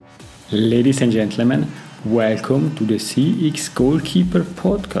Ladies and gentlemen, welcome to the CX Goalkeeper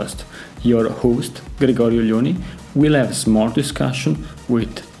podcast. Your host, Gregorio Lioni, will have a smart discussion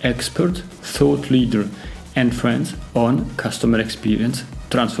with expert, thought leader, and friends on customer experience,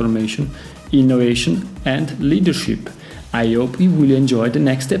 transformation, innovation, and leadership. I hope you will enjoy the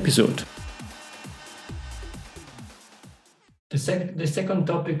next episode. The second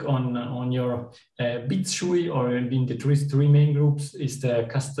topic on your BitShui or in the three main groups is the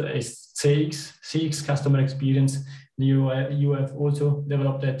CX customer experience. You have also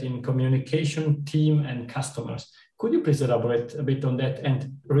developed that in communication, team, and customers. Could you please elaborate a bit on that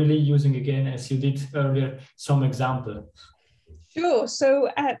and really using again, as you did earlier, some example? Sure. So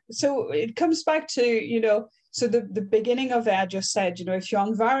it comes back to, so the beginning of it, I just said, if your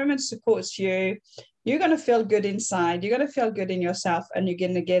environment supports you, you're going to feel good inside, you're going to feel good in yourself, and you're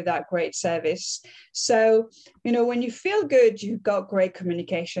going to give that great service. So, when you feel good, you've got great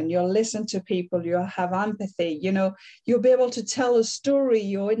communication, you'll listen to people, you'll have empathy, you'll be able to tell a story,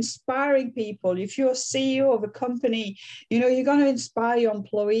 you're inspiring people. If you're a CEO of a company, you're going to inspire your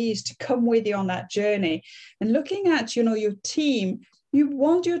employees to come with you on that journey. And looking at, your team, you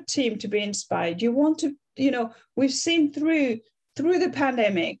want your team to be inspired. You want to, we've seen through the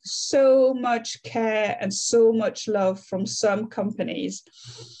pandemic, so much care and so much love from some companies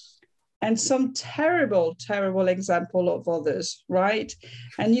and some terrible, terrible example of others, right?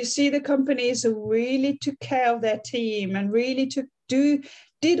 And you see the companies who really took care of their team and really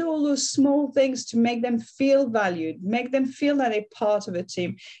did all those small things to make them feel valued, make them feel that they're part of a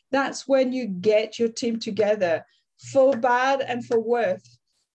team. That's when you get your team together, for bad and for worse.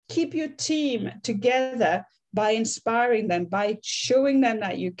 Keep your team together by inspiring them, by showing them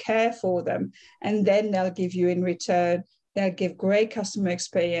that you care for them, and then they'll give you in return, they'll give great customer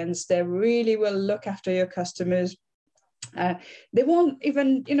experience, they really will look after your customers. They won't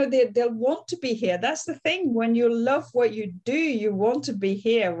even, they'll want to be here. That's the thing. When you love what you do, you want to be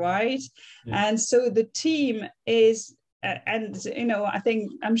here, right? Yeah. And so the team is,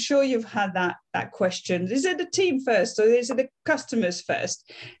 I'm sure you've had that question. Is it the team first, or is it the customers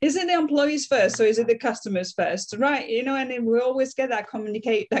first? Is it the employees first, or is it the customers first? Right? And then we always get that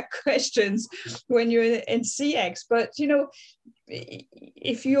questions when you're in CX. But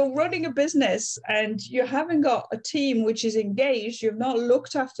if you're running a business and you haven't got a team which is engaged, you've not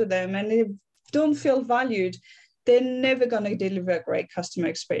looked after them, and they don't feel valued, they're never going to deliver a great customer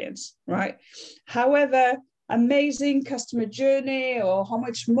experience, right? However amazing customer journey, or how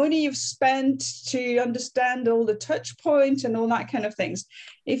much money you've spent to understand all the touch points and all that kind of things,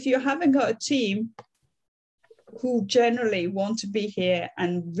 if you haven't got a team who generally want to be here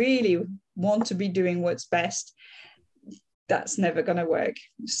and really want to be doing what's best, that's never going to work.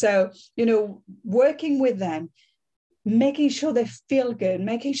 So, working with them, making sure they feel good,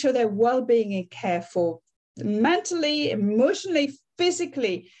 making sure their well-being is cared for, mentally, emotionally,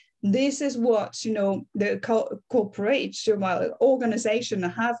 physically. This is what, the corporate organization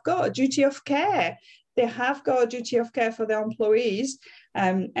have got a duty of care. They have got a duty of care for their employees.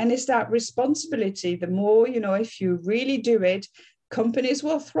 And it's that responsibility. The more, if you really do it, companies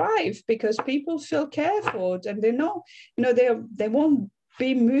will thrive because people feel cared for, and they know, they won't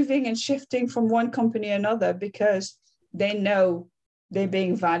be moving and shifting from one company to another because they know they're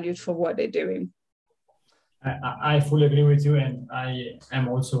being valued for what they're doing. I fully agree with you, and I am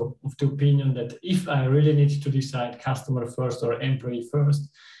also of the opinion that if I really need to decide customer first or employee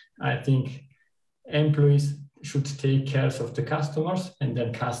first, I think employees should take care of the customers, and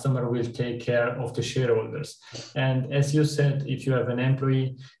then customer will take care of the shareholders. And as you said, if you have an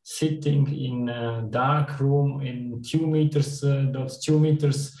employee sitting in a dark room in 2 meters, 2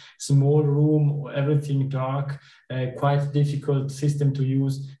 meters small room, everything dark, quite difficult system to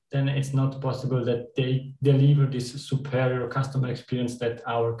use, then it's not possible that they deliver this superior customer experience that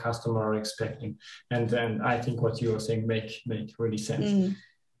our customer are expecting. And I think what you are saying make really sense.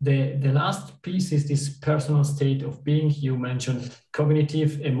 The last piece is this personal state of being. You mentioned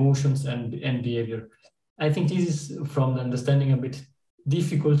cognitive, emotions, and behavior. I think this is, from the understanding, a bit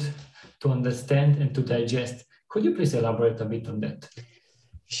difficult to understand and to digest. Could you please elaborate a bit on that?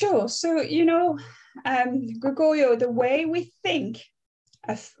 Sure. So, Gregorio, the way we think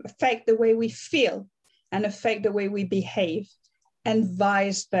affect the way we feel and affect the way we behave, and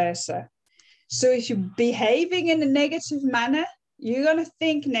vice versa. So if you're behaving in a negative manner, you're going to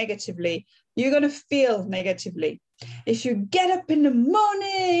think negatively, you're going to feel negatively. If you get up in the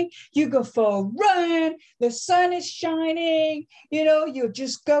morning, you go for a run, the sun is shining, you're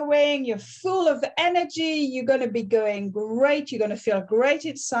just going, you're full of energy, you're going to be going great, you're going to feel great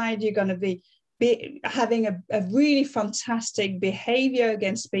inside, you're going to be having a really fantastic behavior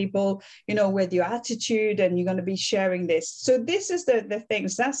against people, with your attitude, and you're going to be sharing this. So this is the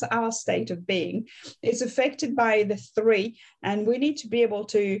things, that's our state of being. It's affected by the three, and we need to be able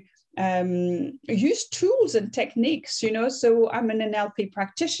to use tools and techniques, So I'm an NLP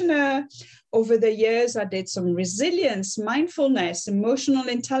practitioner. Over the years, I did some resilience, mindfulness, emotional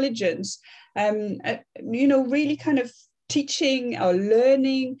intelligence, really kind of teaching or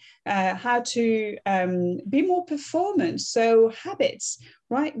learning how to be more performant. So habits,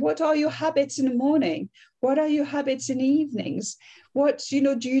 right? What are your habits in the morning? What are your habits in the evenings? What, do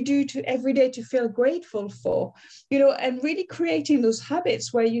you do to every day to feel grateful for, and really creating those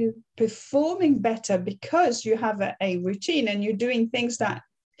habits where you're performing better because you have a routine and you're doing things that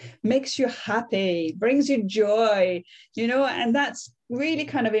makes you happy, brings you joy, and that's really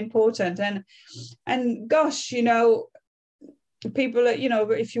kind of important. And gosh, people,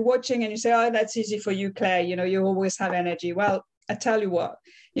 if you're watching and you say, oh, that's easy for you, Claire, you always have energy. Well, I tell you what,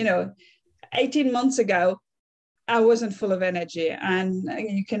 18 months ago, I wasn't full of energy. And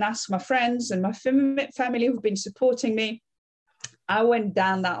you can ask my friends and my family who've been supporting me. I went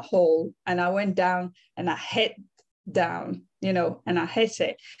down that hole, and I went down and I hit down, and I hit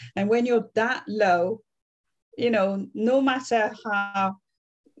it. And when you're that low, no matter how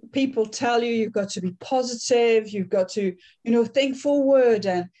people tell you've got to be positive, you've got to, think forward.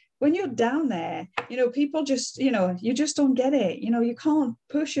 And when you're down there, people just, you just don't get it. You can't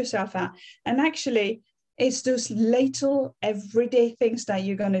push yourself out. And actually, it's those little everyday things that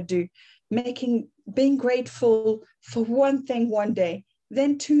you're going to do, being grateful for one thing one day,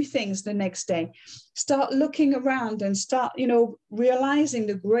 then two things the next day. Start looking around and start, realizing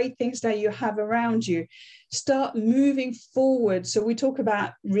the great things that you have around you. Start moving forward. So we talk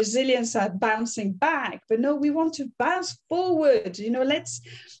about resilience, bouncing back, but no, we want to bounce forward. Let's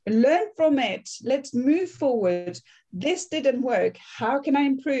learn from it. Let's move forward. This didn't work. How can I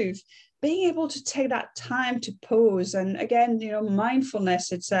improve? Being able to take that time to pause. And again,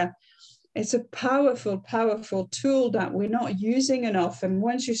 mindfulness, it's a powerful, powerful tool that we're not using enough. And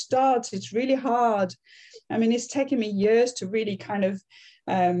once you start, it's really hard. I mean, it's taken me years to really kind of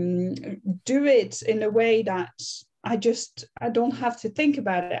do it in a way that I don't have to think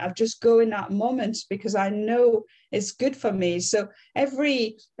about it. I just go in that moment because I know it's good for me. So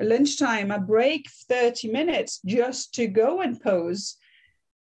every lunchtime, I break 30 minutes just to go and pose.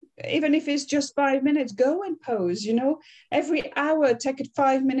 Even if it's just 5 minutes, go and pose, every hour, take a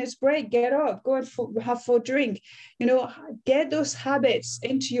 5 minutes break, get up, go and have a drink, get those habits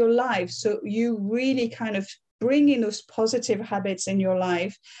into your life. So you really kind of bring in those positive habits in your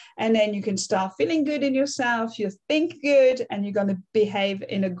life, and then you can start feeling good in yourself, you think good, and you're going to behave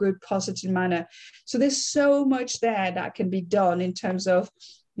in a good, positive manner. So there's so much there that can be done in terms of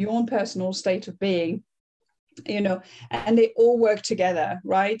your own personal state of being. And they all work together,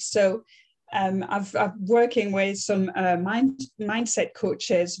 right? So I've working with some mindset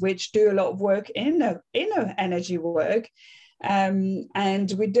coaches, which do a lot of work in energy work,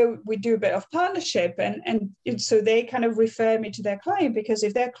 and we do a bit of partnership, and so they kind of refer me to their client, because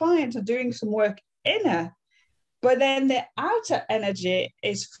if their clients are doing some work inner, but then the outer energy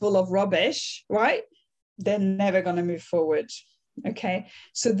is full of rubbish, right? They're never going to move forward. Okay,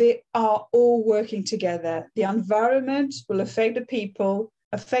 so they are all working together. The environment will affect the people,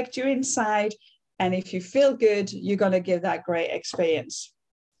 affect you inside, and if you feel good, you're going to give that great experience.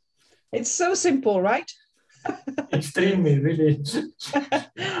 It's so simple, right? Extremely, really.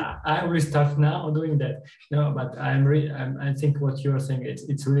 I will start now doing that. No, but I think what you're saying,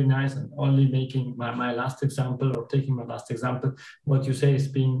 it's really nice. And only making my last example, or taking my last example, what you say is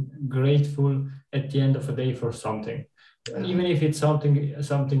being grateful at the end of the day for something. Even if it's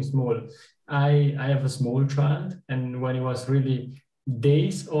something small. I have a small child, and when he was really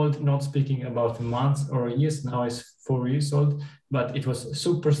days old, not speaking about months or years, now he's 4 years old, but it was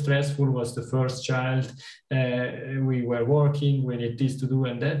super stressful, was the first child. We were working, we need this to do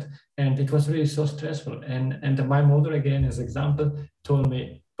and that, and it was really so stressful. And my mother, again, as example, told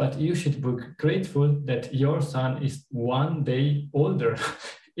me, but you should be grateful that your son is 1 day older.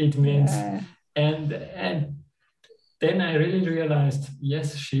 It means, and then I really realized,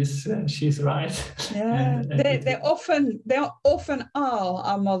 yes, she's right. Yeah, they often are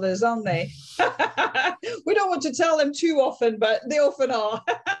our mothers, aren't they? We don't want to tell them too often, but they often are.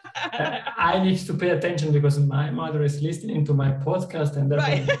 I need to pay attention because my mother is listening to my podcast, and therefore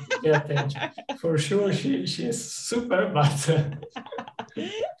right. Pay attention. For sure, she is super, but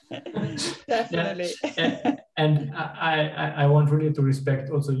definitely. And I want really to respect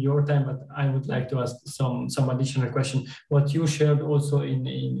also your time, but I would like to ask some additional question. What you shared also in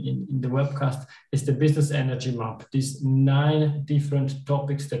the webcast is the business energy map, these 9 different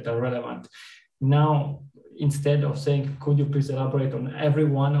topics that are relevant. Now, instead of saying, could you please elaborate on every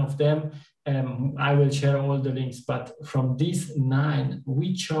one of them? I will share all the links, but from these 9,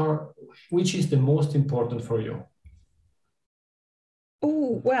 which is the most important for you?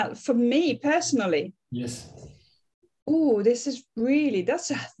 Oh, well, for me personally. Yes. Oh, that's a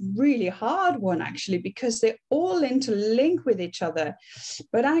really hard one, actually, because they all interlink with each other.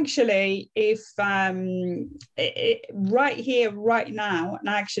 But actually, if right here, right now, and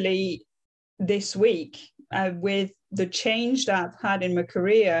actually this week, with the change that I've had in my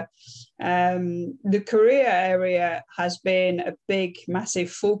career, the career area has been a big, massive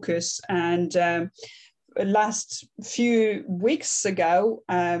focus. And last few weeks ago,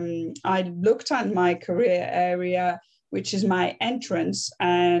 I looked at my career area, which is my entrance,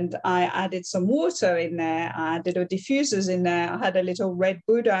 and I added some water in there. I added a diffusers in there. I had a little red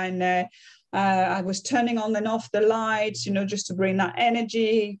Buddha in there. I was turning on and off the lights, just to bring that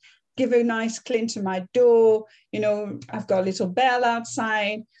energy, give a nice clean to my door. I've got a little bell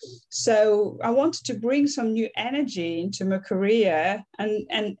outside. So I wanted to bring some new energy into my career, and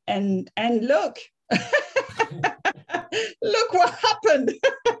look, look what happened.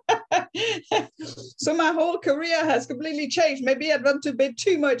 So my whole career has completely changed. Maybe I've done a bit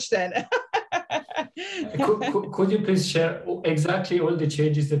too much then. could you please share exactly all the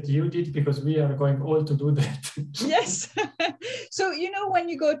changes that you did, because we are going all to do that? Yes. So, when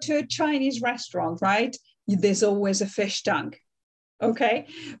you go to a Chinese restaurant, right, there's always a fish tank. Okay.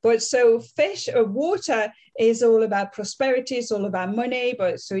 But so fish or water is all about prosperity. It's all about money.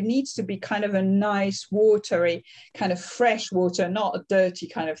 But so it needs to be kind of a nice, watery, kind of fresh water, not a dirty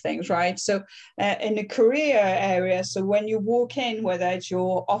kind of things. Right. So in the career area, so when you walk in, whether it's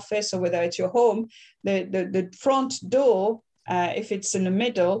your office or whether it's your home, the front door, if it's in the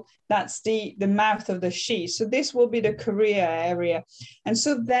middle, that's the mouth of the sheath. So this will be the career area. And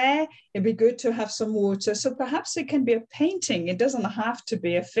so there, it'd be good to have some water. So perhaps it can be a painting. It doesn't have to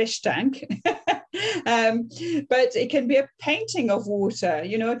be a fish tank, but it can be a painting of water.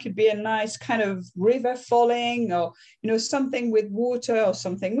 It could be a nice kind of river falling, or, something with water, or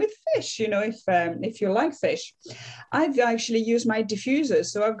something with fish, if you like fish. I've actually used my diffusers.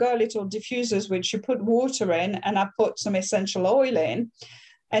 So I've got little diffusers which you put water in, and I put some essential oil in,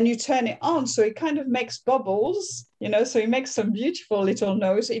 and you turn it on. So it kind of makes bubbles, so it makes some beautiful little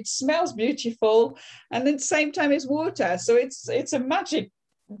noise. It smells beautiful. And at the same time, it's water. So it's a magic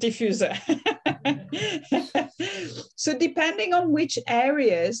diffuser. So depending on which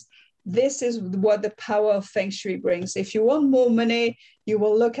areas, this is what the power of Feng Shui brings. If you want more money, you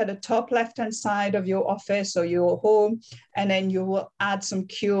will look at the top left-hand side of your office or your home, and then you will add some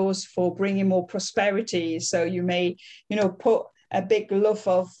cures for bringing more prosperity. So you may, put a big loaf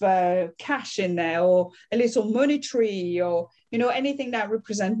of cash in there, or a little money tree, or, anything that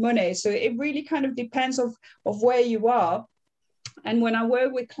represents money. So it really kind of depends of where you are. And when I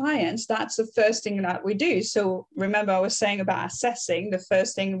work with clients, that's the first thing that we do. So remember, I was saying about assessing, the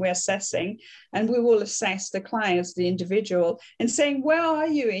first thing we're assessing, and we will assess the clients, the individual, and saying, where are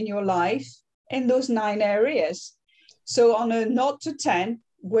you in your life in those 9 areas? So on a 0 to 10,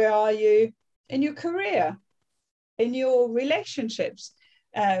 where are you in your career, in your relationships,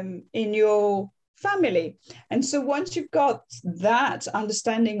 in your family? And so once you've got that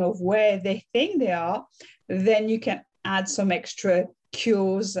understanding of where they think they are, then you can add some extra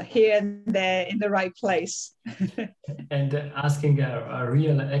cures here and there in the right place. And asking a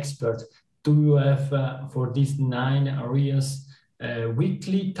real expert, do you have for these 9 areas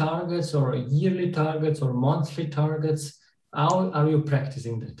weekly targets, or yearly targets, or monthly targets? How are you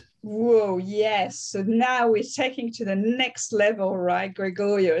practicing that? Whoa, yes. So now we're taking to the next level, right,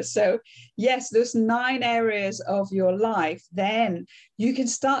 Gregorio? So yes, those 9 areas of your life, then you can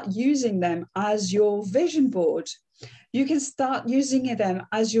start using them as your vision board. You can start using them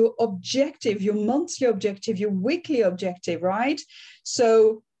as your objective, your monthly objective, your weekly objective, right?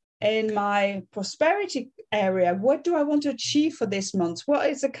 So in my prosperity area, what do I want to achieve for this month? What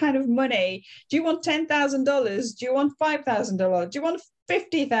is the kind of money? Do you want $10,000? Do you want $5,000? Do you want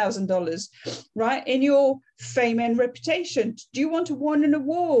 $50,000, right? In your fame and reputation, do you want to win an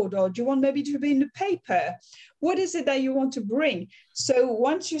award, or do you want maybe to be in the paper? What is it that you want to bring? So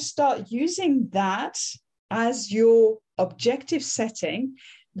once you start using that as your objective setting,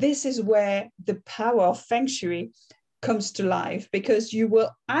 this is where the power of Feng Shui comes to life, because you will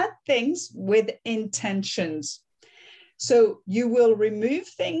add things with intentions. So you will remove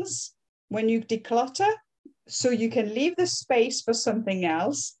things when you declutter. so you can leave the space for something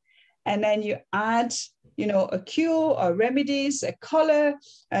else, and then you add, a cure or remedies, a color,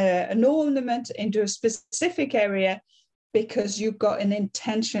 an ornament into a specific area, because you've got an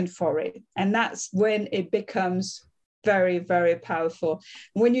intention for it. And that's when it becomes very, very powerful.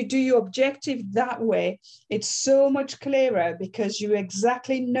 When you do your objective that way, it's so much clearer, because you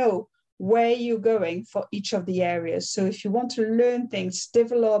exactly know where you're going for each of the areas. So if you want to learn things,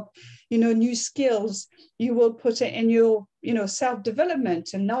 develop, new skills, you will put it in your,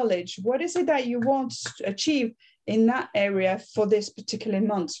 self-development and knowledge. What is it that you want to achieve in that area for this particular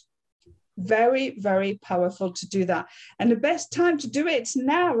month? Very, very powerful to do that. And the best time to do it's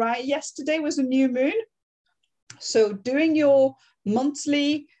now, right? Yesterday was a new moon. So doing your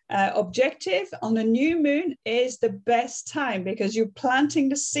monthly objective on a new moon is the best time, because you're planting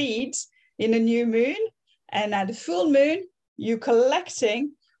the seeds in a new moon, and at a full moon you're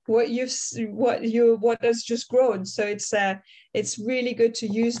collecting what has just grown. So it's really good to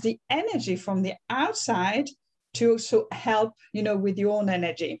use the energy from the outside to also help, with your own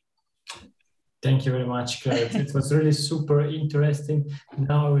energy. Thank you very much, Claire. It was really super interesting.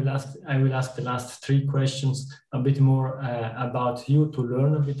 Now I will ask the last three questions a bit more about you, to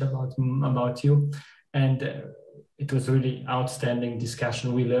learn a bit about you. And it was really outstanding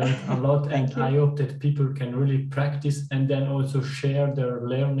discussion. We learned a lot, and I hope that people can really practice and then also share their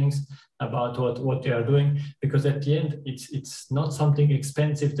learnings about what they are doing, because at the end it's not something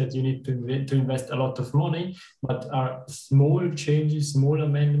expensive that you need to invest a lot of money, but are small changes, small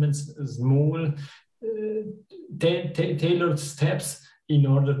amendments, small tailored steps in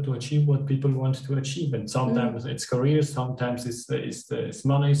order to achieve what people want to achieve. And sometimes it's careers, sometimes it's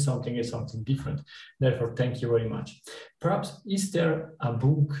money, something is something different. Therefore, thank you very much. Perhaps, is there a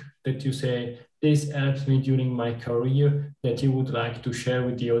book that you say, this helped me during my career, that you would like to share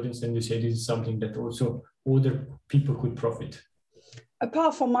with the audience, and you say this is something that also other people could profit?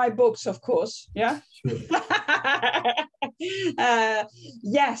 Apart from my books, of course, yeah? Sure.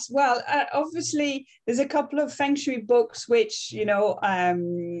 Yes, well, obviously, there's a couple of Feng Shui books which,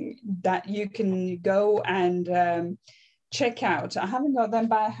 that you can go and check out. I haven't got them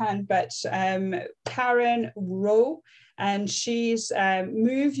by hand, but Karen Rowe, and she's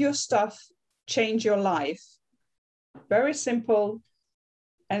Move Your Stuff, Change Your Life. Very simple.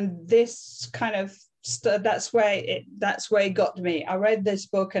 And this kind of that's where it got me. I read this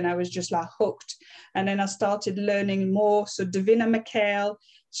book and I was just like hooked, and then I started learning more. So Davina McHale,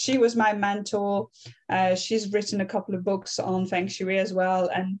 she was my mentor. She's written a couple of books on Feng Shui as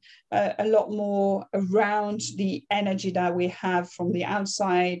well, and a lot more around the energy that we have from the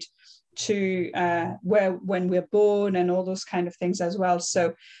outside to when we're born, and all those kind of things as well.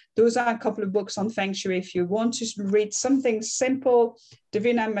 So those are a couple of books on Feng Shui. If you want to read something simple,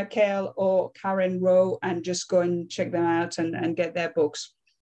 Davina McHale or Karen Rowe, and just go and check them out and get their books.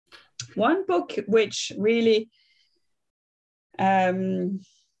 One book which really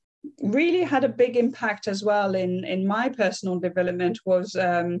really had a big impact as well in my personal development was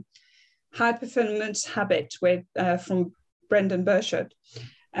High Performance Habit from Brendan Burchard.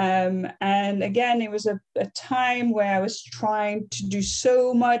 And again, it was a time where I was trying to do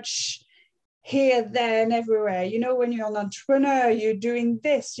so much here, there, and everywhere. When you're an entrepreneur, you're doing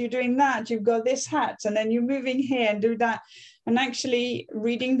this, you're doing that, you've got this hat, and then you're moving here and do that. And actually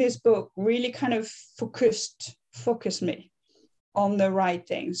reading this book really kind of focused me on the right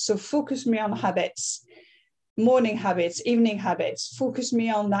things. So focus me on habits, morning habits, evening habits, focus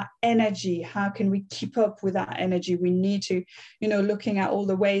me on that energy. How can we keep up with that energy? We need to, looking at all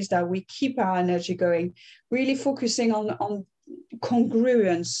the ways that we keep our energy going, really focusing on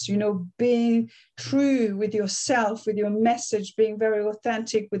congruence, being true with yourself, with your message, being very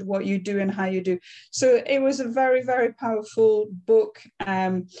authentic with what you do and how you do. So it was a very, very powerful book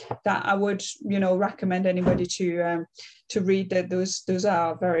that I would, recommend anybody to read. That those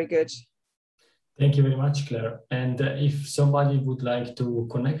are very good. Thank you very much, Claire. And if somebody would like to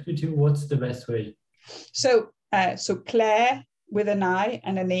connect with you, what's the best way? So Claire with an I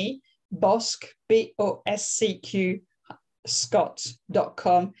and an E, Bosq, BOSCQ,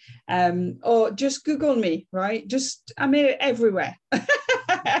 Scott.com, or just Google me, right? I'm everywhere.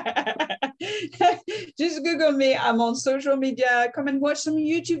 Just Google me. I'm on social media. Come and watch some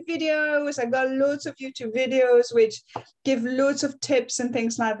YouTube videos. I've got loads of YouTube videos which give loads of tips and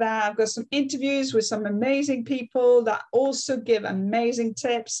things like that. I've got some interviews with some amazing people that also give amazing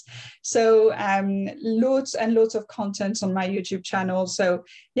tips. So loads and loads of content on my YouTube channel. So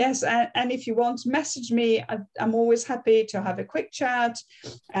yes, and if you want to message me, I'm always happy to have a quick chat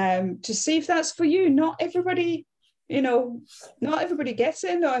to see if that's for you. Not everybody gets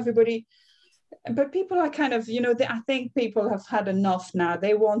it. Not everybody but people are kind of, I think people have had enough now.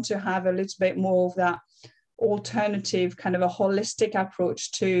 They want to have a little bit more of that alternative, kind of a holistic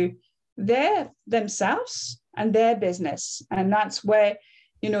approach to themselves and their business. And that's where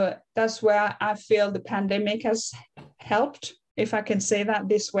I feel the pandemic has helped, if I can say that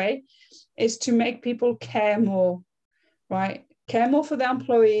this way, is to make people care more, right? Care more for their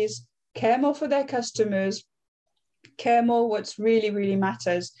employees, care more for their customers, care more what's really, really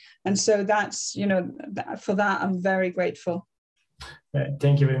matters. And so that's, for that, I'm very grateful.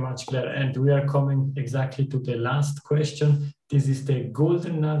 Thank you very much, Claire. And we are coming exactly to the last question. This is the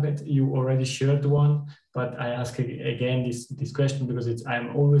golden nugget. You already shared one, but I ask again this question because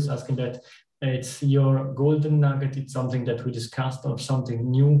I'm always asking that. It's your golden nugget. It's something that we discussed or something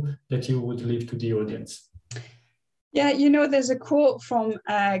new that you would leave to the audience. Yeah, there's a quote from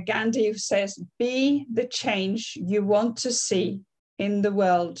Gandhi who says, "Be the change you want to see in the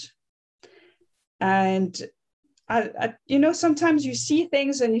world." And sometimes you see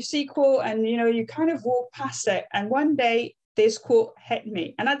things and you see quote and, you kind of walk past it. And one day this quote hit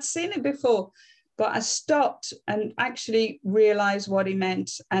me, and I'd seen it before, but I stopped and actually realized what he meant.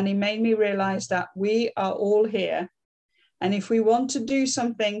 And he made me realize that we are all here. And if we want to do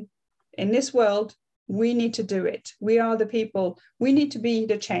something in this world, we need to do it. We are the people. We need to be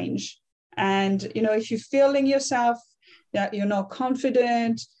the change. And, if you're feeling yourself that you're not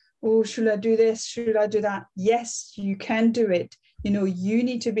confident, oh, should I do this? Should I do that? Yes, you can do it. You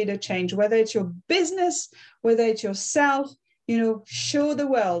need to be the change, whether it's your business, whether it's yourself, show the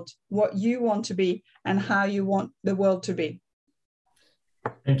world what you want to be and how you want the world to be.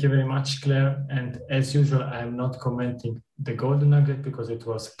 Thank you very much, Claire. And as usual, I'm not commenting the golden nugget because it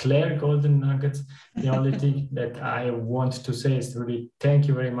was Claire golden nugget. The only thing that I want to say is really thank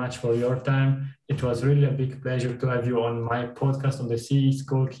you very much for your time. It was really a big pleasure to have you on my podcast, on the CX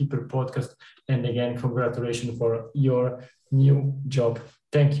Goalkeeper podcast. And again, congratulations for your new job.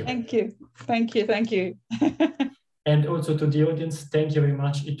 Thank you. Thank you. Thank you. Thank you. And also to the audience, thank you very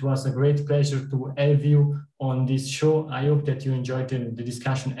much. It was a great pleasure to have you on this show. I hope that you enjoyed the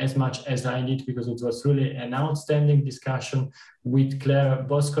discussion as much as I did, because it was really an outstanding discussion with Claire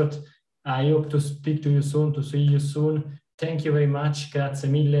Boscott. I hope to speak to you soon, to see you soon. Thank you very much. Grazie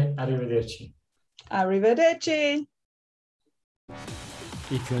mille. Arrivederci. Arrivederci.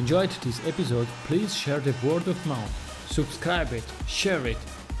 If you enjoyed this episode, please share the word of mouth. Subscribe it, share it.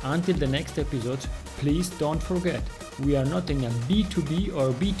 Until the next episode, please don't forget, we are not in a B2B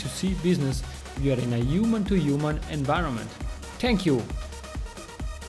or B2C business, we are in a human-to-human environment. Thank you!